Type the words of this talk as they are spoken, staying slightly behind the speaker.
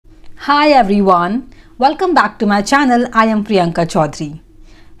Hi everyone, welcome back to my channel. I am Priyanka Chaudhary.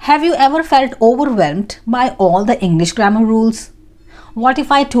 Have you ever felt overwhelmed by all the English grammar rules? What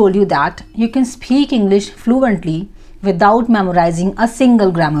if I told you that you can speak English fluently without memorizing a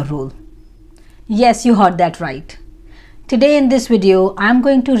single grammar rule? Yes, you heard that right. Today in this video, I am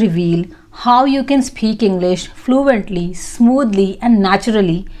going to reveal how you can speak English fluently, smoothly and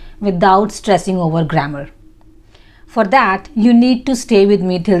naturally without stressing over grammar. For that, you need to stay with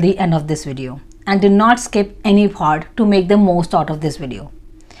me till the end of this video and do not skip any part to make the most out of this video.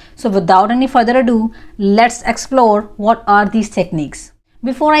 So without any further ado, let's explore what are these techniques.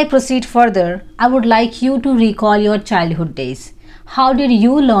 Before I proceed further, I would like you to recall your childhood days. How did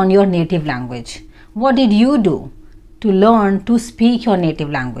you learn your native language? What did you do to learn to speak your native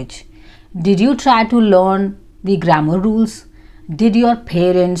language? Did you try to learn the grammar rules? Did your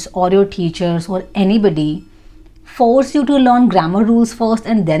parents or your teachers or anybody force you to learn grammar rules first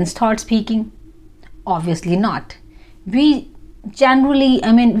and then start speaking? Obviously not. We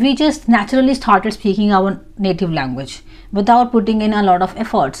just naturally started speaking our native language without putting in a lot of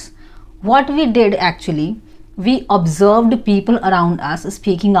efforts. What we did actually, we observed people around us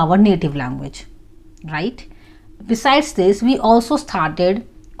speaking our native language, right? Besides this, we also started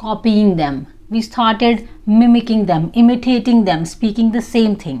copying them. We started mimicking them, imitating them, speaking the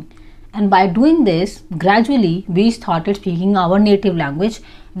same thing. And by doing this, gradually we started speaking our native language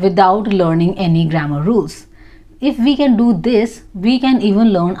without learning any grammar rules. If we can do this, we can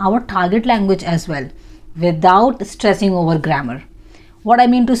even learn our target language as well without stressing over grammar. What I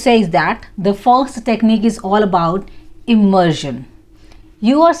mean to say is that the first technique is all about immersion.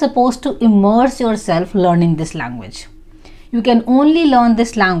 You are supposed to immerse yourself learning this language. You can only learn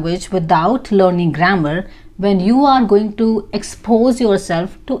this language without learning grammar when you are going to expose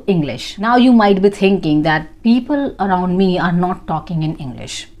yourself to English. Now you might be thinking that people around me are not talking in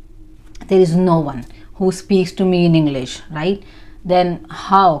English. There is no one who speaks to me in English, right? Then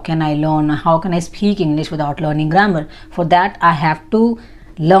how can I learn? How can I speak English without learning grammar? For that, I have to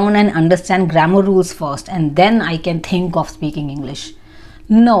learn and understand grammar rules first, and then I can think of speaking English.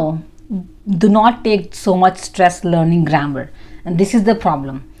 No, do not take so much stress learning grammar. And this is the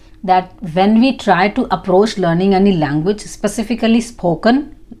problem, that when we try to approach learning any language, specifically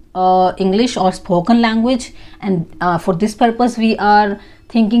spoken English or spoken language, and for this purpose we are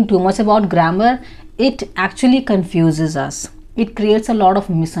thinking too much about grammar, it actually confuses us. It creates a lot of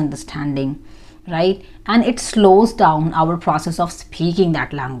misunderstanding, right? And it slows down our process of speaking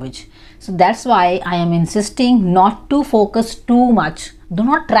that language. So that's why I am insisting not to focus too much. Do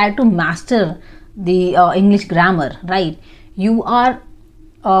not try to master the English grammar, right? You are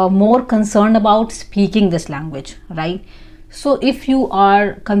more concerned about speaking this language, right? So if you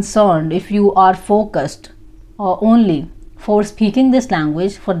are concerned, if you are focused only for speaking this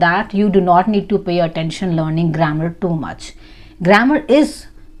language, for that you do not need to pay attention learning grammar too much. Grammar is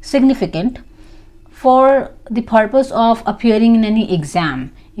significant for the purpose of appearing in any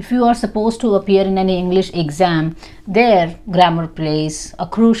exam. If you are supposed to appear in any English exam, there grammar plays a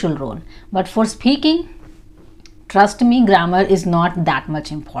crucial role. But for speaking, trust me, grammar is not that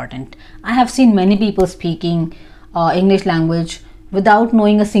much important. I have seen many people speaking English language without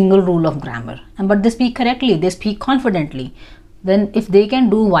knowing a single rule of grammar. But they speak correctly, they speak confidently. Then if they can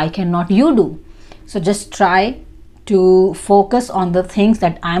do, why cannot you do? So just try to focus on the things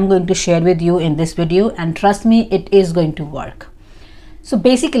that I'm going to share with you in this video, and trust me, it is going to work. So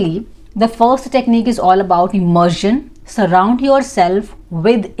basically, the first technique is all about immersion. Surround yourself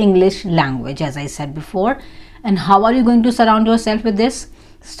with English language, as I said before. And how are you going to surround yourself with this?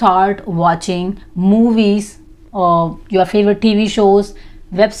 Start watching movies or your favorite TV shows,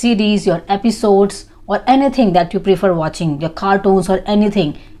 web series, your episodes, or anything that you prefer watching, your cartoons or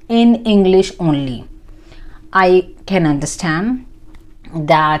anything in English only. I can understand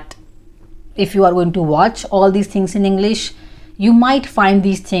that if you are going to watch all these things in English, you might find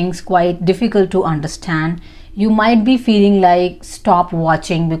these things quite difficult to understand. You might be feeling like stop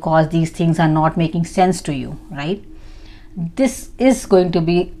watching because these things are not making sense to you, right? This is going to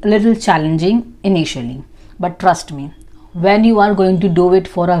be a little challenging initially, but trust me, when you are going to do it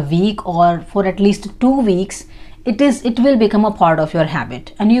for a week or for at least 2 weeks, it will become a part of your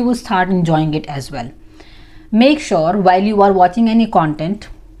habit and you will start enjoying it as well. Make sure while you are watching any content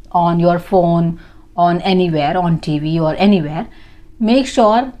on your phone, on anywhere, on TV or anywhere, make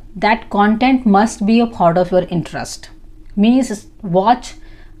sure that content must be a part of your interest. Means watch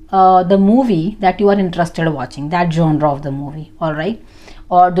the movie that you are interested in watching, that genre of the movie, all right?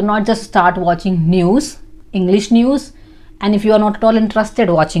 Or do not just start watching news, English news, and if you are not at all interested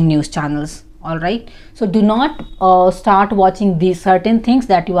watching news channels, all right? So do not start watching these certain things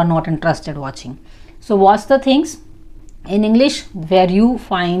that you are not interested watching. So watch the things in English where you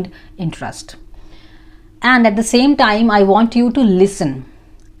find interest. And at the same time, I want you to listen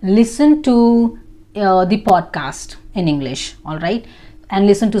to the podcast in English, all right? And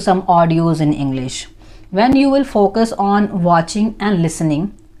listen to some audios in English. When you will focus on watching and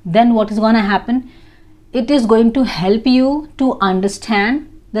listening, then what is going to happen? It is going to help you to understand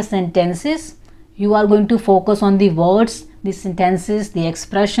the sentences. You are going to focus on the words, the sentences, the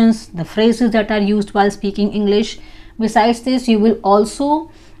expressions, the phrases that are used while speaking English. Besides this, you will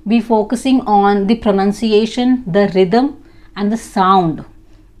also be focusing on the pronunciation, the rhythm, and the sound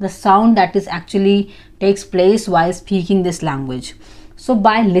that is actually takes place while speaking this language. So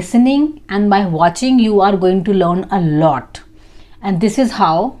by listening and by watching, you are going to learn a lot. And this is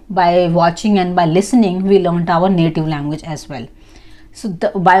how, by watching and by listening, we learned our native language as well. So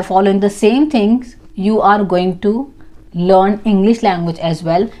by following the same things, you are going to learn English language as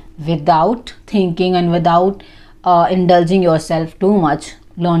well without thinking and without indulging yourself too much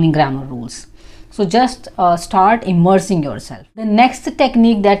learning grammar rules. So just start immersing yourself. The next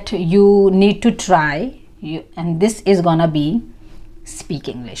technique that you need to try, and this is gonna be speak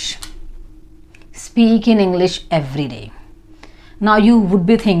English. Speak in English every day. Now you would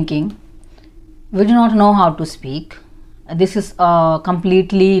be thinking, we do not know how to speak. This is a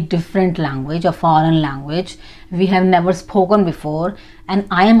completely different language, a foreign language. We have never spoken before, and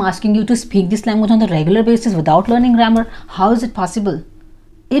I am asking you to speak this language on the regular basis without learning grammar. How is it possible?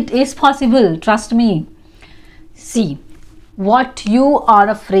 It is possible, trust me. See, what you are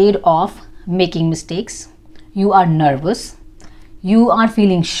afraid of making mistakes, you are nervous, you are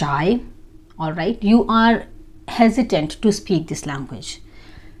feeling shy, all right? You are hesitant to speak this language.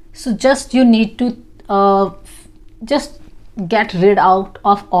 So just you need to just get rid out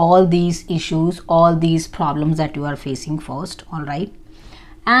of all these issues, all these problems that you are facing first, all right?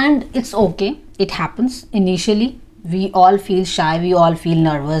 And it's okay, it happens initially. We all feel shy, we all feel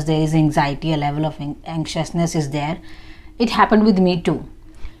nervous, there is anxiety, a level of anxiousness is there. It happened with me too.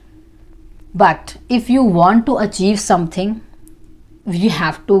 But if you want to achieve something, we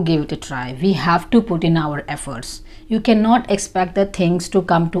have to give it a try. We have to put in our efforts. You cannot expect the things to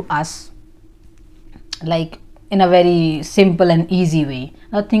come to us like in a very simple and easy way.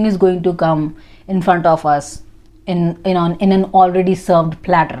 Nothing is going to come in front of us in an already served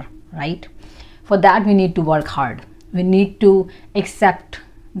platter, right? For that we need to work hard. We need to accept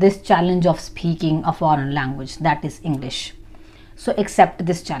this challenge of speaking a foreign language, that is English. So accept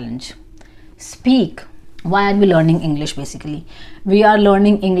this challenge. Speak. Why are we learning English basically? We are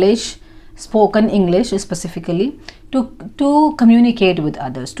learning English, spoken English specifically, to communicate with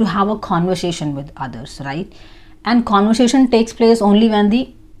others, to have a conversation with others, right? And conversation takes place only when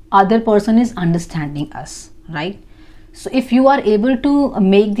the other person is understanding us, right? So if you are able to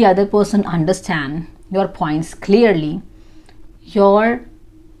make the other person understand your points clearly, your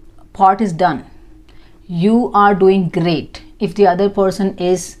part is done. You are doing great. If the other person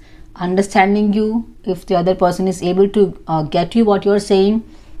is understanding you, if the other person is able to get you what you're saying,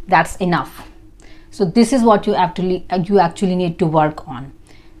 that's enough. So this is what you actually need to work on.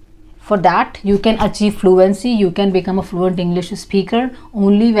 For that, you can achieve fluency, you can become a fluent English speaker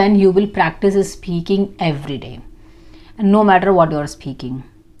only when you will practice speaking every day. And no matter what you're speaking,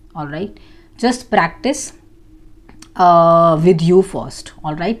 all right? Just practice with you first,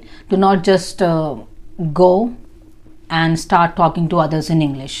 all right? Do not just go and start talking to others in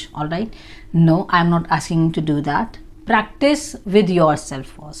English, all right? No, I'm not asking you to do that. Practice with yourself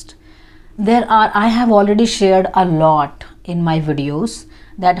first. I have already shared a lot in my videos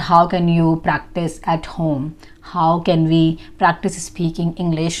that how can you practice at home? How can we practice speaking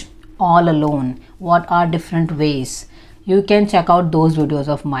English all alone? What are different ways? You can check out those videos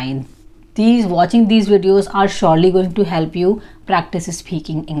of mine. Watching these videos are surely going to help you practice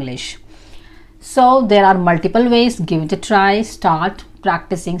speaking English. So there are multiple ways. Give it a try. Start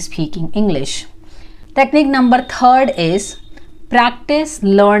practicing speaking English. Technique number 3 is practice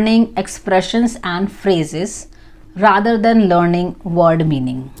learning expressions and phrases rather than learning word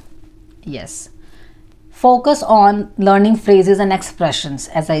meaning. Yes. Focus on learning phrases and expressions,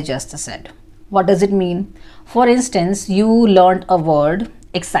 as I just said. What does it mean? For instance, you learned a word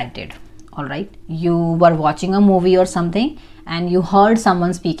excited. All right. You were watching a movie or something and you heard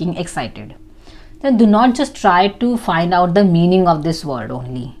someone speaking excited. Then do not just try to find out the meaning of this word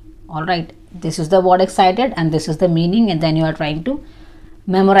only. All right. This is the word excited and this is the meaning, and then you are trying to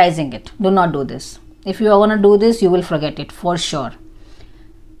memorizing it. Do not do this. If you are going to do this, you will forget it for sure.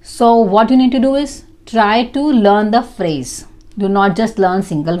 So what you need to do is try to learn the phrase. Do not just learn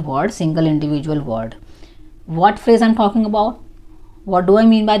single word, single individual word. What phrase I'm talking about? What do I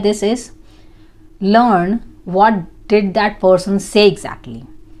mean by this is, learn what did that person say exactly.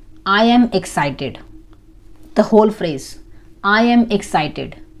 I am excited. The whole phrase. I am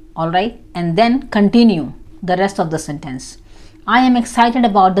excited. Alright? And then continue the rest of the sentence. I am excited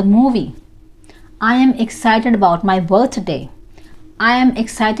about the movie. I am excited about my birthday. I am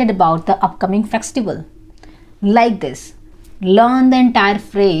excited about the upcoming festival. Like this. Learn the entire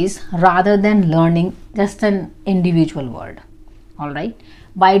phrase rather than learning just an individual word. Alright?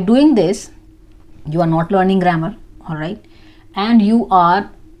 By doing this, you are not learning grammar. Alright? And you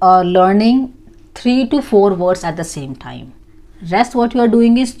are learning 3 to 4 words at the same time. Rest what you are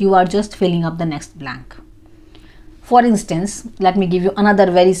doing is you are just filling up the next blank. For instance, let me give you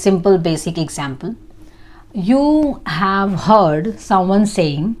another very simple basic example. You have heard someone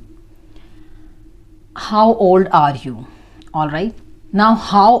saying, how old are you? Alright. Now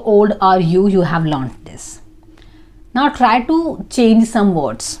how old are you? You have learned this. Now try to change some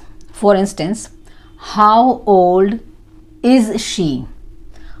words. For instance, how old is she?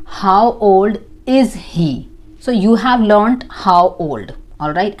 How old is he? So you have learned how old.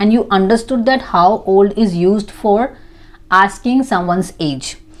 Alright. And you understood that how old is used for asking someone's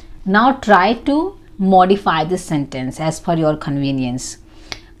age. Now try to modify this sentence as per your convenience.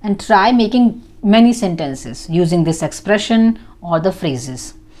 And try making many sentences using this expression or the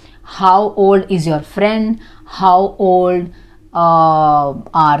phrases. How old is your friend? How old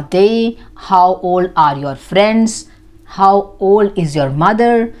are they? How old are your friends? How old is your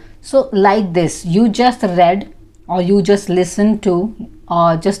mother? So like this, you just read or you just listened to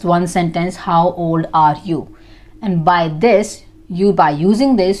just one sentence, how old are you? And by this, by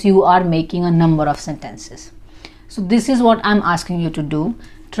using this, you are making a number of sentences. So this is what I'm asking you to do.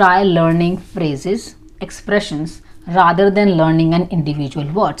 Try learning phrases, expressions rather than learning an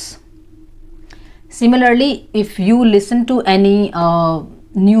individual words. Similarly, if you listen to any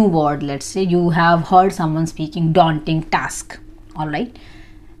new word, let's say you have heard someone speaking daunting task, alright,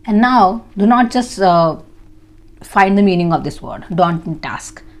 and now do not just find the meaning of this word, daunting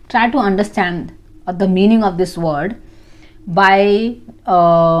task. Try to understand the meaning of this word by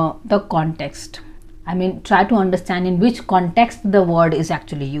the context. I mean, try to understand in which context the word is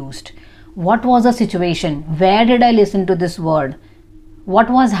actually used. What was the situation? Where did I listen to this word? What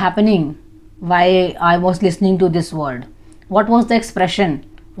was happening while I was listening to this word? What was the expression?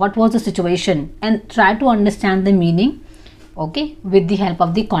 What was the situation? And try to understand the meaning, okay, with the help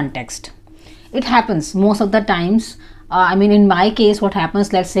of the context. It happens most of the times. I mean, in my case, what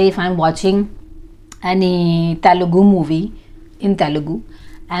happens, let's say if I'm watching any Telugu movie in Telugu,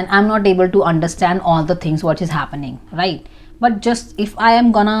 and I'm not able to understand all the things what is happening, right? But just if I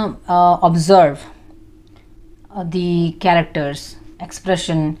am gonna observe the characters,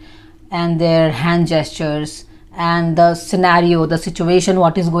 expression and their hand gestures and the scenario, the situation,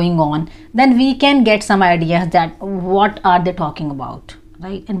 what is going on, then we can get some ideas that what are they talking about,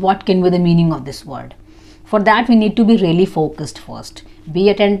 right? And what can be the meaning of this word. For that, we need to be really focused first. Be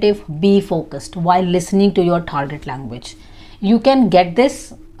attentive, be focused while listening to your target language. You can get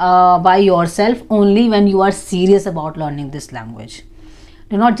this by yourself only when you are serious about learning this language.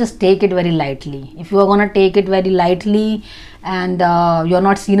 Do not just take it very lightly. If you are going to take it very lightly and you are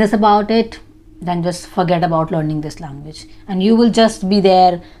not serious about it, then just forget about learning this language. And you will just be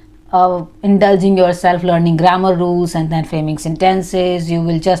there indulging yourself, learning grammar rules and then framing sentences. You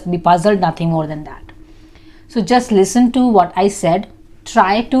will just be puzzled, nothing more than that. So just listen to what I said.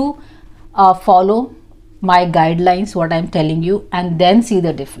 Try to follow my guidelines, what I'm telling you, and then see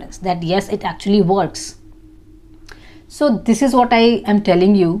the difference that yes, it actually works. So this is what I am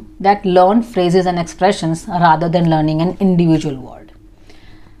telling you, that learn phrases and expressions rather than learning an individual word.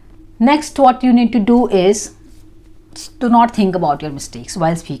 Next, what you need to do is do not think about your mistakes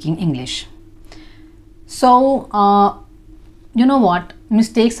while speaking English. So you know what,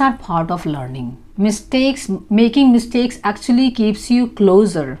 mistakes are part of learning. Making mistakes actually keeps you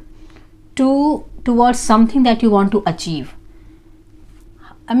closer towards something that you want to achieve.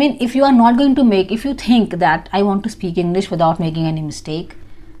 I mean, if you are not going to if you think that I want to speak English without making any mistake,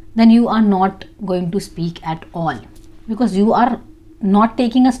 then you are not going to speak at all, because you are not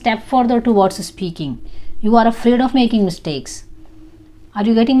taking a step further towards speaking. You are afraid of making mistakes. Are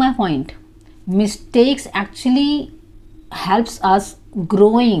you getting my point? Mistakes actually helps us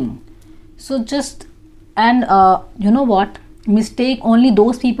growing. So just, and you know what, only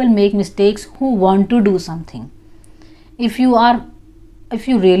those people make mistakes who want to do something. If you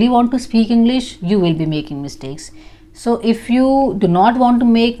really want to speak English, you will be making mistakes. So if you do not want to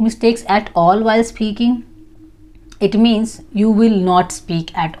make mistakes at all while speaking, It means you will not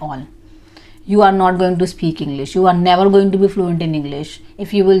speak at all. You are not going to speak English. You are never going to be fluent in English.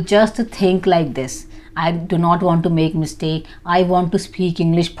 If you will just think like this, I do not want to make mistake. I want to speak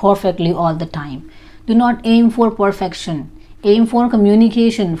English perfectly all the time. Do not aim for perfection. Aim for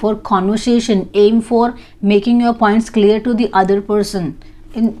communication, for conversation. Aim for making your points clear to the other person.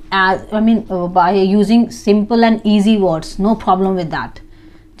 By using simple and easy words. No problem with that.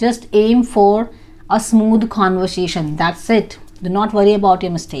 Just aim for a smooth conversation. That's it. Do not worry about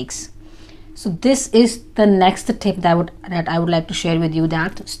your mistakes. So this is the next tip that I would like to share with you,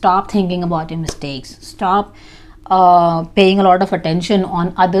 that stop thinking about your mistakes. Stop paying a lot of attention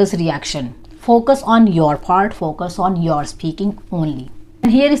on others' reaction. Focus on your part. Focus on your speaking only.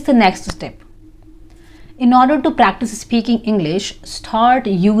 And here is the next step. In order to practice speaking English, start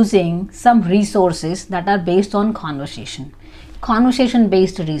using some resources that are based on conversation.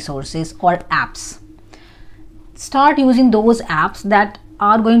 Conversation-based resources or apps. Start using those apps that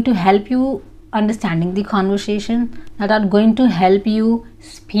are going to help you understanding the conversation, that are going to help you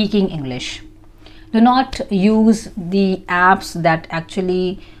speaking English. Do not use the apps that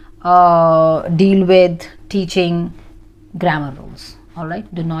actually deal with teaching grammar rules.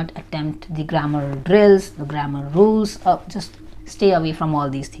 Alright, do not attempt the grammar drills, the grammar rules. Just stay away from all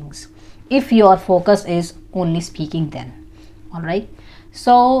these things if your focus is only speaking then. Alright,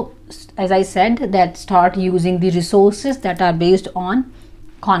 so as I said, that start using the resources that are based on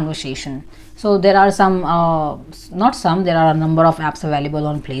conversation. So there are there are a number of apps available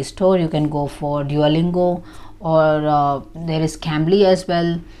on Play Store. You can go for Duolingo, or there is Cambly as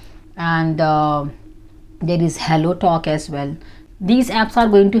well, and there is Hello Talk as well. These apps are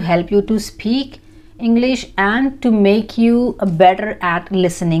going to help you to speak English and to make you better at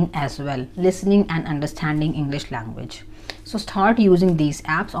listening as well, listening and understanding English language. So start using these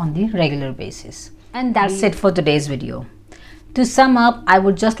apps on the regular basis. And that's it for today's video. To sum up, I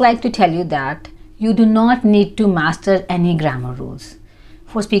would just like to tell you that you do not need to master any grammar rules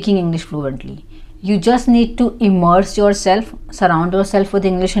for speaking English fluently. You just need to immerse yourself, surround yourself with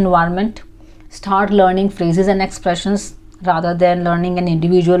English environment, start learning phrases and expressions rather than learning an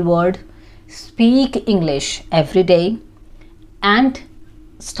individual word. Speak English every day and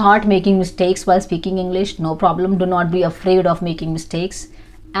start making mistakes while speaking English. No problem. Do not be afraid of making mistakes,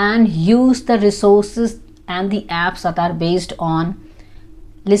 and use the resources and the apps that are based on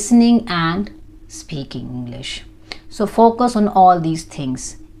listening and speaking English. So focus on all these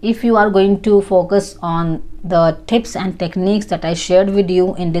things. If you are going to focus on the tips and techniques that I shared with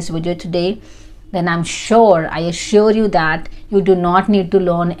you in this video today, then I assure you that you do not need to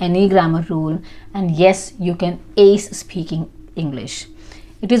learn any grammar rule, and yes, you can ace speaking English.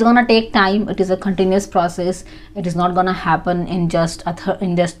 It is gonna take time. It is a continuous process. It is not gonna happen in just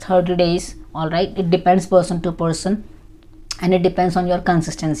 30 days. All right, it depends person to person, and it depends on your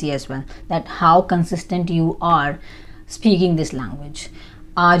consistency as well, that how consistent you are speaking this language.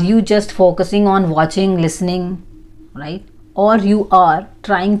 Are you just focusing on watching, listening, right? Or you are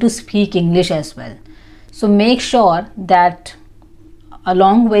trying to speak English as well. So make sure that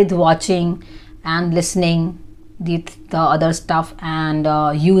along with watching and listening the other stuff and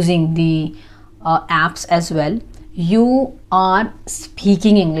using the apps as well, you are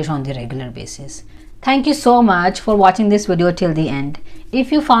speaking English on the regular basis. Thank you so much for watching this video till the end.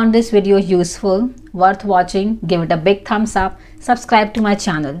 If you found this video useful, worth watching, give it a big thumbs up, subscribe to my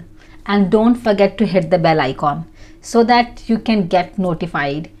channel, and don't forget to hit the bell icon so that you can get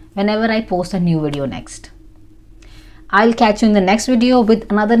notified whenever I post a new video next. I'll catch you in the next video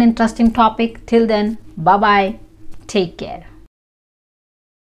with another interesting topic. Till then, bye bye. Take care.